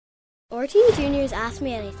RTÉ Junior's Ask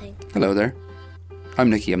Me Anything. Hello there. I'm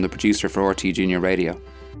Nicky, I'm the producer for RTÉ Junior Radio.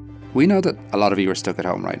 We know that a lot of you are stuck at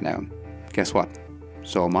home right now. Guess what?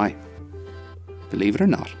 So am I. Believe it or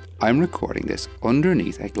not, I'm recording this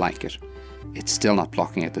underneath a blanket. It's still not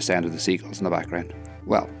blocking out the sound of the seagulls in the background.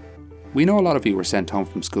 Well, we know a lot of you were sent home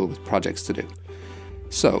from school with projects to do.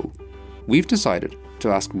 So, we've decided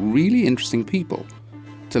to ask really interesting people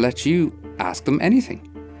to let you ask them anything.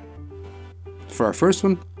 For our first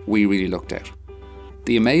one, we really looked out.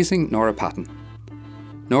 The amazing Nora Patton.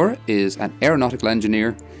 Nora is an aeronautical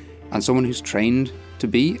engineer and someone who's trained to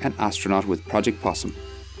be an astronaut with Project Possum.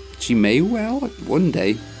 She may well one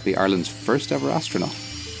day be Ireland's first ever astronaut.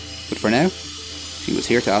 But for now, she was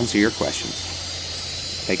here to answer your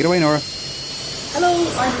questions. Take it away, Nora.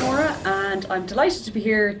 Hello, I'm Nora and I'm delighted to be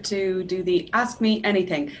here to do the Ask Me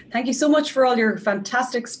Anything. Thank you so much for all your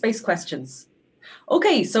fantastic space questions.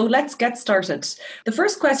 Okay, so let's get started. The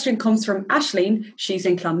first question comes from Aisling. She's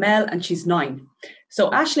in Clonmel and she's 9. So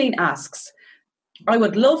Aisling asks, I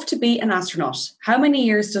would love to be an astronaut. How many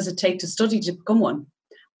years does it take to study to become one?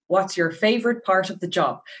 What's your favourite part of the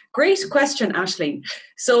job? Great question, Aisling.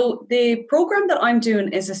 So the programme that I'm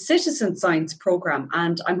doing is a citizen science programme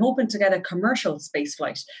and I'm hoping to get a commercial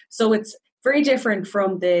spaceflight. So it's very different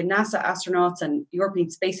from the NASA astronauts and European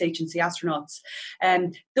Space Agency astronauts.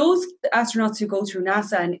 Those astronauts who go through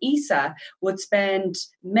NASA and ESA would spend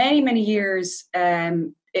many, many years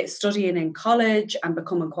studying in college and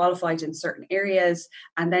becoming qualified in certain areas.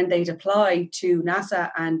 And then they'd apply to NASA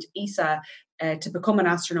and ESA to become an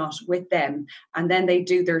astronaut with them. And then they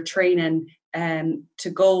do their training to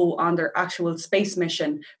go on their actual space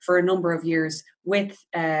mission for a number of years with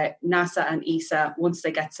NASA and ESA once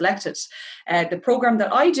they get selected. The program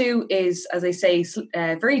that I do is, as I say,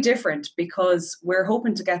 very different because we're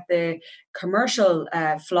hoping to get the commercial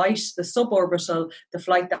flight, the suborbital, the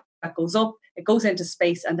flight that goes up, it goes into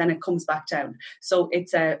space and then it comes back down. So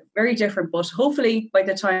it's very different, but hopefully by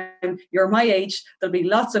the time you're my age, there'll be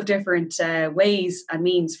lots of different ways and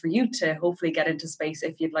means for you to hopefully get into space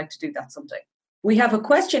if you'd like to do that someday. We have a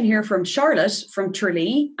question here from Charlotte from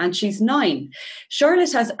Tralee, and she's 9.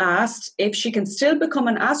 Charlotte has asked if she can still become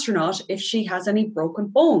an astronaut if she has any broken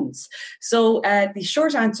bones. So the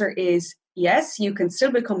short answer is yes, you can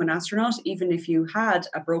still become an astronaut even if you had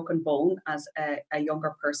a broken bone as a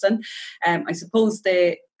younger person. I suppose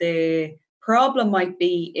the problem might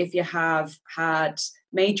be if you have had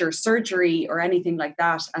major surgery or anything like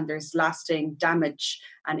that and there's lasting damage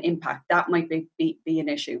and impact, that might be an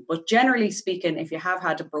issue. But generally speaking, if you have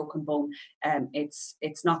had a broken bone,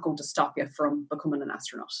 it's not going to stop you from becoming an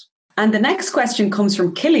astronaut. And the next question comes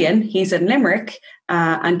from Killian. He's in Limerick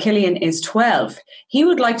and Killian is 12. He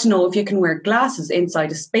would like to know if you can wear glasses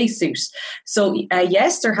inside a spacesuit. So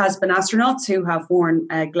yes, there has been astronauts who have worn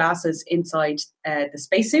glasses inside the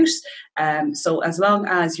spacesuit. So as long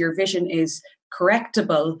as your vision is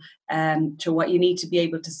correctable to what you need to be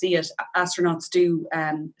able to see it, astronauts do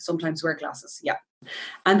sometimes wear glasses, yeah.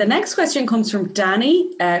 And the next question comes from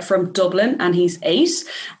Danny from Dublin, and he's 8.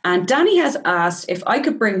 And Danny has asked if I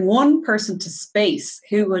could bring one person to space,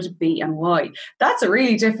 who would it be and why? That's a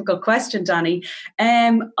really difficult question, Danny.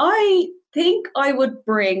 I think I would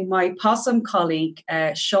bring my possum colleague,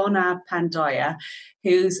 Shauna Pandya,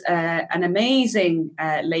 who's an amazing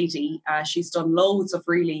lady. She's done loads of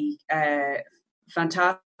really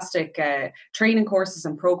fantastic training courses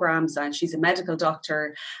and programs, and she's a medical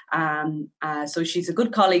doctor, so she's a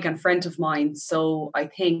good colleague and friend of mine. So I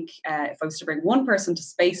think if I was to bring one person to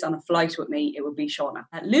space on a flight with me, it would be Shauna.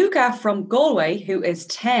 Luca from Galway, who is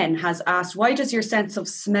 10, has asked, why does your sense of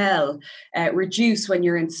smell reduce when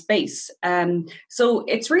you're in space? So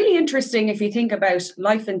it's really interesting if you think about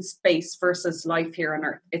life in space versus life here on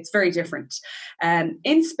Earth. It's very different.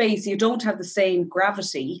 In space, you don't have the same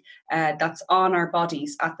gravity that's on our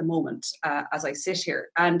bodies at the moment as I sit here.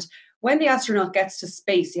 And when the astronaut gets to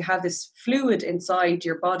space, you have this fluid inside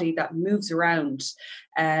your body that moves around.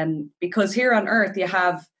 Because here on Earth, you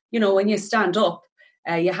have, when you stand up,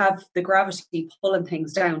 you have the gravity pulling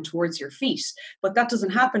things down towards your feet, but that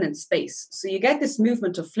doesn't happen in space. So you get this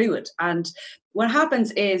movement of fluid. And what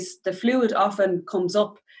happens is the fluid often comes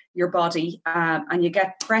up your body and you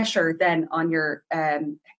get pressure then on your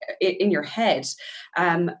in your head.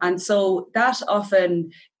 And so that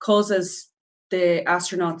often causes the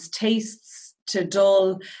astronauts' tastes to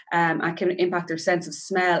dull and can impact their sense of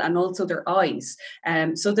smell and also their eyes.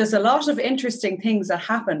 So there's a lot of interesting things that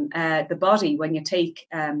happen the body when you take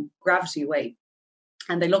gravity away.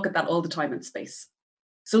 And they look at that all the time in space.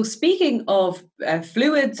 So speaking of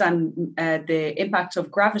fluids and the impact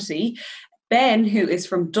of gravity, Ben, who is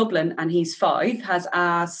from Dublin and he's 5, has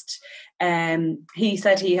asked, he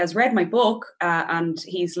said he has read my book and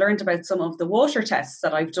he's learned about some of the water tests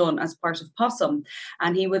that I've done as part of Possum,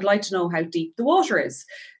 and he would like to know how deep the water is.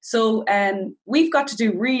 So we've got to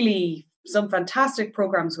do really some fantastic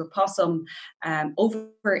programs with Possum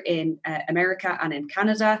over in America and in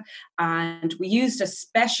Canada, and we used a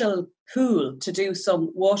special pool to do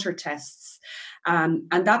some water tests, and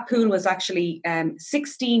that pool was actually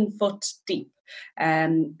 16 foot deep.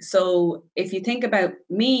 So if you think about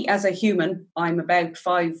me as a human, I'm about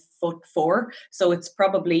 5'4", so it's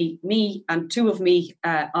probably me and 2 of me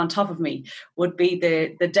on top of me would be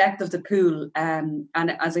the depth of the pool. And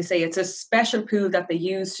as I say, it's a special pool that they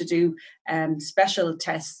use to do special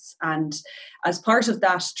tests. And as part of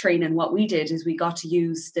that training, what we did is we got to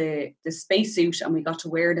use the spacesuit and we got to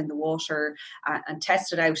wear it in the water and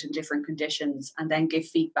test it out in different conditions and then give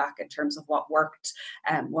feedback in terms of what worked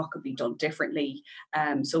and what could be done differently.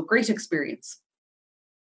 So great experience.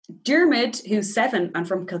 Dermot, who's 7 and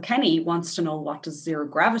from Kilkenny, wants to know, what does zero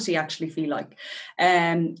gravity actually feel like?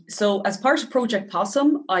 So as part of Project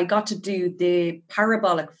Possum, I got to do the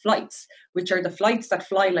parabolic flights, which are the flights that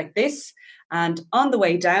fly like this. And on the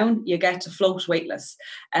way down, you get to float weightless.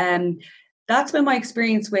 That's been my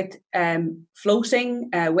experience with floating,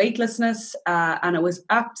 weightlessness, and it was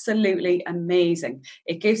absolutely amazing.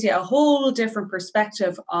 It gives you a whole different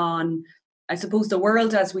perspective on, I suppose, the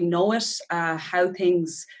world as we know it, how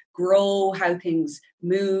things grow, how things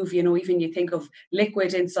move. You know, even you think of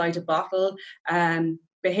liquid inside a bottle,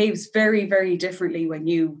 behaves very, very differently when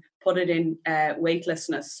you put it in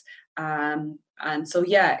weightlessness. And so,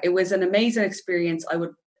 yeah, it was an amazing experience. I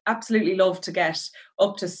would absolutely love to get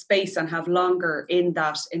up to space and have longer in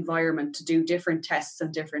that environment to do different tests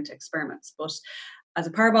and different experiments. But as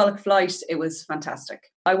a parabolic flight, it was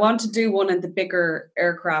fantastic. I want to do one in the bigger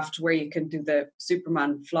aircraft where you can do the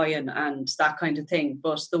Superman flying and that kind of thing.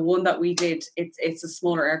 But the one that we did, it's a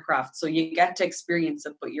smaller aircraft. So you get to experience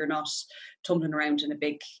it, but you're not tumbling around in a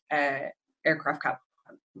big aircraft cabin.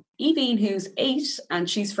 Evine, who's 8 and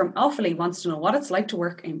she's from Offaly, wants to know what it's like to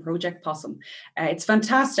work in Project Possum. It's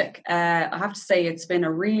fantastic. I have to say it's been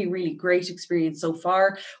a really, really great experience so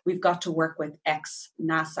far. We've got to work with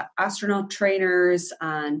ex-NASA astronaut trainers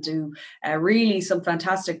and do really some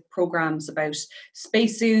fantastic programs about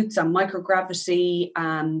spacesuits and microgravity.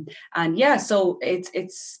 And yeah, so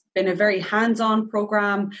it's been a very hands-on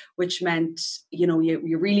program, which meant, you know,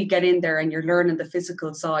 you really get in there and you're learning the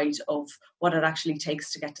physical side of what it actually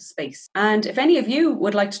takes to get to space. And if any of you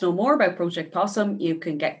would like to know more about Project Possum, you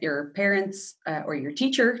can get your parents or your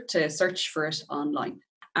teacher to search for it online.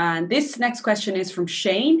 And this next question is from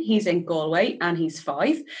Shane. He's in Galway and he's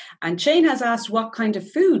 5. And Shane has asked, what kind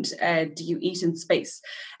of food do you eat in space?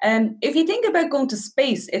 If you think about going to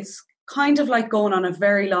space, it's kind of like going on a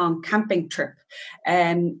very long camping trip.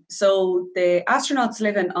 So the astronauts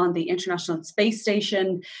living on the International Space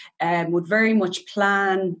Station would very much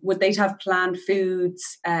they'd have planned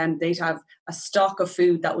foods, they'd have a stock of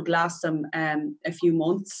food that would last them a few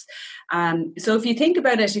months. So if you think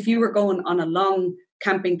about it, if you were going on a long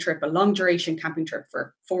camping trip, a long duration camping trip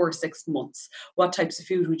for 4 or 6 months, what types of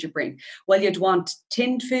food would you bring? Well, you'd want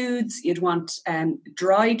tinned foods, you'd want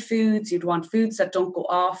dried foods, you'd want foods that don't go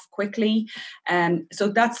off quickly. So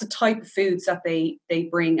that's the type of foods that they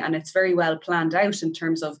bring, and it's very well planned out in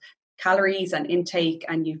terms of calories and intake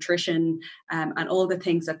and nutrition and all the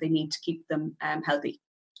things that they need to keep them healthy.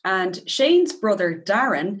 And Shane's brother,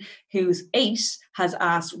 Darren, who's 8, has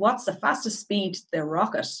asked, what's the fastest speed the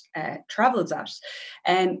rocket travels at?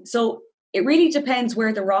 So it really depends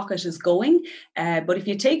where the rocket is going. But if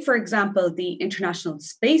you take, for example, the International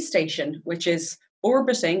Space Station, which is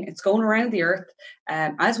orbiting, it's going around the Earth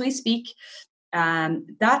as we speak,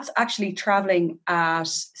 that's actually traveling at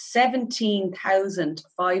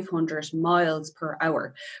 17,500 miles per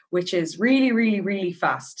hour, which is really, really, really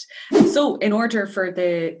fast. So in order for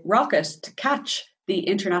the rocket to catch the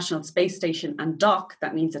International Space Station and dock,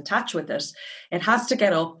 that means attach with it, it has to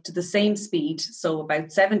get up to the same speed, so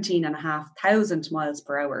about 17,500 miles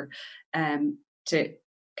per hour to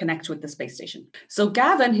connect with the space station. So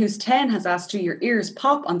Gavin, who's 10, has asked, do your ears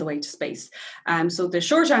pop on the way to space? So the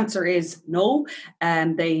short answer is no.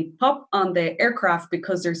 They pop on the aircraft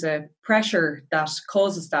because there's a pressure that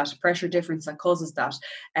causes that, pressure difference that causes that,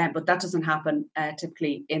 but that doesn't happen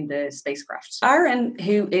typically in the spacecraft. Aaron,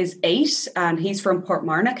 who is 8 and he's from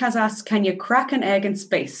Portmarnock, has asked, can you crack an egg in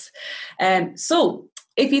space? So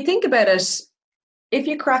if you think about it, if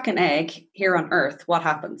you crack an egg here on Earth, what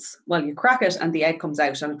happens? Well, you crack it and the egg comes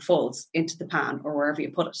out and it falls into the pan or wherever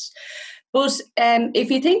you put it. But if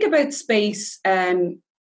you think about space,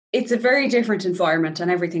 it's a very different environment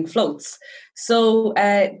and everything floats. So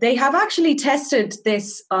they have actually tested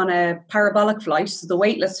this on a parabolic flight, so the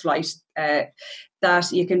weightless flight,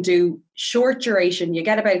 that you can do short duration. You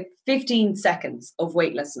get about 15 seconds of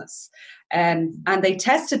weightlessness. And they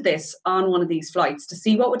tested this on one of these flights to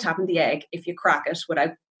see what would happen to the egg if you crack it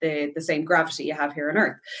without the same gravity you have here on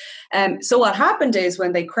Earth. So what happened is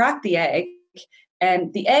when they cracked the egg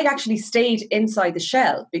actually stayed inside the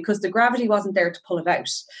shell because the gravity wasn't there to pull it out.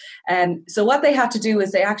 So what they had to do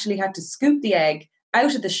is they actually had to scoop the egg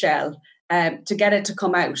out of the shell to get it to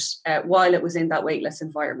come out while it was in that weightless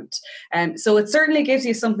environment. So it certainly gives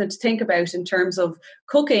you something to think about in terms of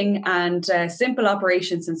cooking, and simple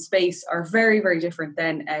operations in space are very, very different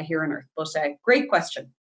than here on Earth. But great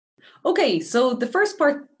question. Okay, so the first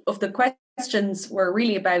part of the questions were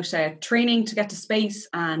really about training to get to space,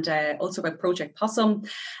 and also about Project Possum.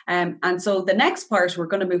 And so the next part we're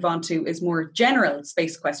going to move on to is more general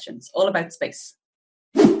space questions, all about space.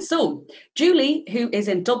 So Julie, who is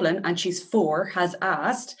in Dublin and she's 4, has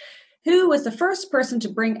asked, who was the first person to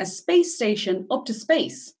bring a space station up to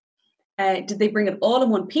space? Did they bring it all in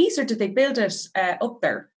one piece, or did they build it up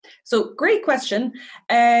there? So great question.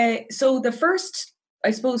 So the first,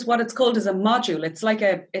 I suppose what it's called is a module. It's like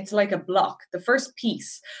a block. The first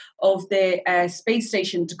piece of the space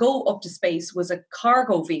station to go up to space was a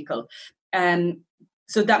cargo vehicle.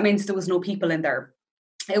 So that means there was no people in there.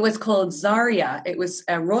 It was called Zarya. It was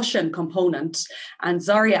a Russian component, and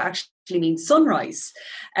Zarya actually means sunrise.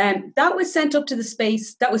 That was sent up to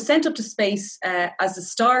space as the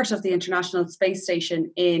start of the International Space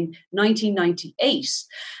Station in 1998.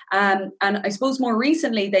 And I suppose more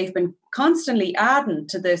recently they've been constantly adding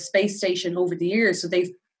to the space station over the years. So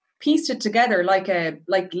they've pieced it together like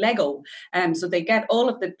Lego. So they get all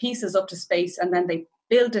of the pieces up to space, and then they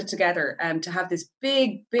build it together to have this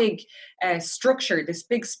big structure, this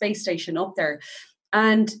big space station up there.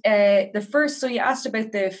 And so you asked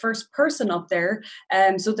about the first person up there.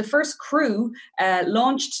 So the first crew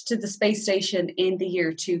launched to the space station in the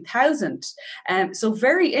year 2000. So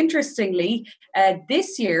very interestingly,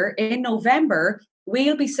 this year in November,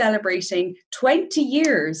 we'll be celebrating 20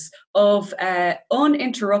 years of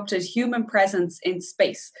uninterrupted human presence in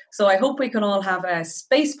space. So I hope we can all have a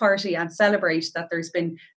space party and celebrate that there's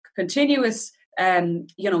been continuous,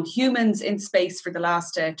 humans in space for the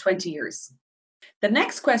last 20 years. The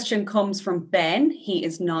next question comes from Ben. He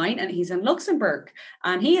is 9 and he's in Luxembourg.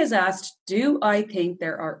 And he has asked, do I think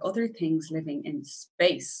there are other things living in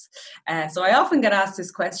space? So I often get asked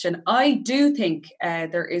this question. I do think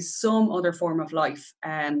there is some other form of life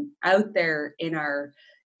out there in our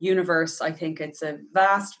universe. I think it's a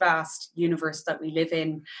vast, vast universe that we live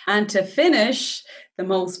in. And to finish, the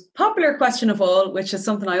most popular question of all, which is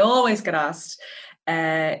something I always get asked,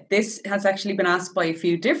 this has actually been asked by a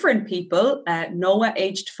few different people. Noah,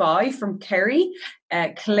 aged 5 from Kerry,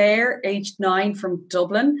 Claire, aged 9 from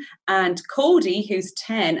Dublin, and Cody, who's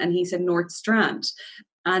 10, and he's in North Strand.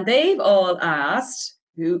 And they've all asked,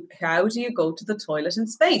 how do you go to the toilet in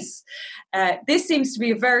space? This seems to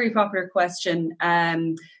be a very popular question.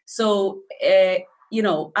 So,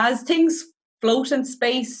 as things float in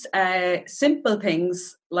space, simple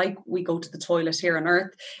things like we go to the toilet here on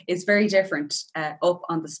Earth is very different up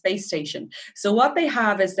on the space station. So what they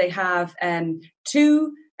have is they have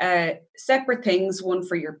 2 separate things, one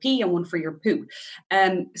for your pee and one for your poo.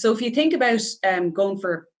 So if you think about going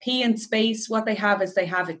for pee in space, what they have is they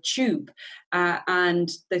have a tube,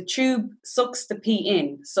 and the tube sucks the pee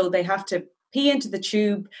in. So they have to pee into the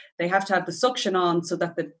tube. They have to have the suction on so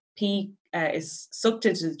that the pee is sucked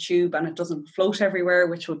into the tube and it doesn't float everywhere,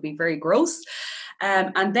 which would be very gross.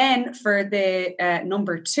 And then for the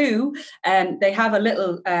number 2, they have a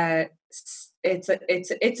little. It's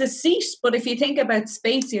a seat, but if you think about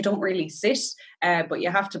space, you don't really sit, but you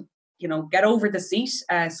have to, get over the seat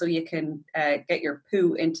so you can get your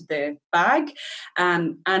poo into the bag.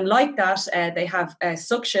 And like that, they have a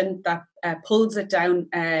suction that pulls it down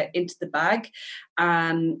into the bag.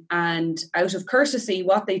 And out of courtesy,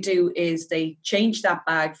 what they do is they change that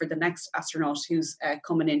bag for the next astronaut who's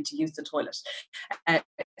coming in to use the toilet.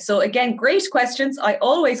 So again, great questions. I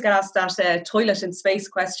always get asked that toilet in space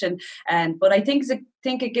question, but I think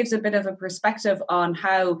it gives a bit of a perspective on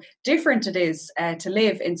how different it is to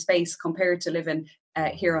live in space compared to living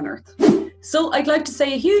here on Earth. So I'd like to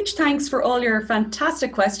say a huge thanks for all your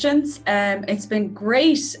fantastic questions. It's been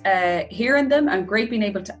great hearing them and great being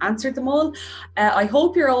able to answer them all. I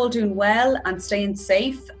hope you're all doing well and staying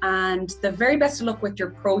safe, and the very best of luck with your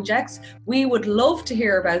projects. We would love to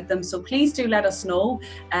hear about them, so please do let us know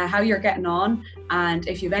how you're getting on, and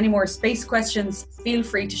if you have any more space questions, feel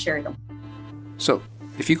free to share them. So,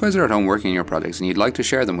 If you guys are at home working on your projects and you'd like to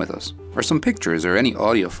share them with us, or some pictures or any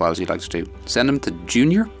audio files you'd like to do, send them to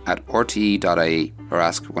junior@rte.ie or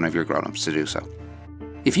ask one of your grown-ups to do so.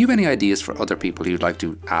 If you have any ideas for other people you'd like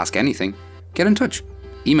to ask anything, get in touch.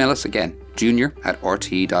 Email us again,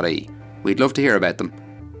 junior@rte.ie. We'd love to hear about them.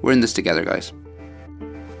 We're in this together, guys.